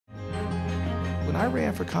when I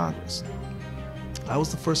ran for Congress, I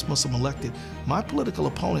was the first Muslim elected. My political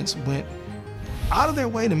opponents went out of their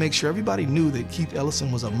way to make sure everybody knew that Keith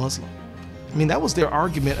Ellison was a Muslim. I mean, that was their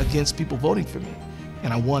argument against people voting for me,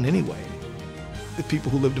 and I won anyway. The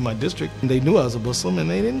people who lived in my district, they knew I was a Muslim and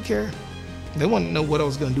they didn't care. They wanted to know what I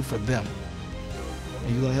was going to do for them. Are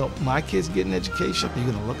you going to help my kids get an education? Are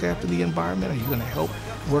you going to look after the environment? Are you going to help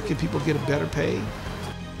working people get a better pay?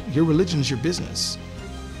 Your religion is your business,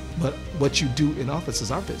 but what you do in office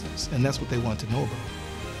is our business, and that's what they want to know about.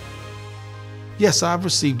 Yes, I've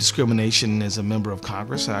received discrimination as a member of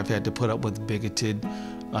Congress. I've had to put up with bigoted,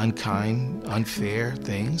 unkind, unfair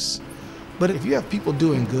things. But if you have people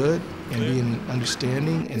doing good and being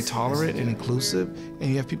understanding and tolerant and inclusive, and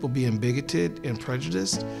you have people being bigoted and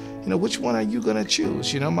prejudiced, which one are you going to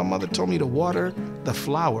choose? My mother told me to water the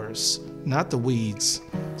flowers, not the weeds.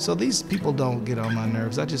 So these people don't get on my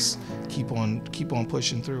nerves. I just keep on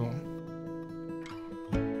pushing through them.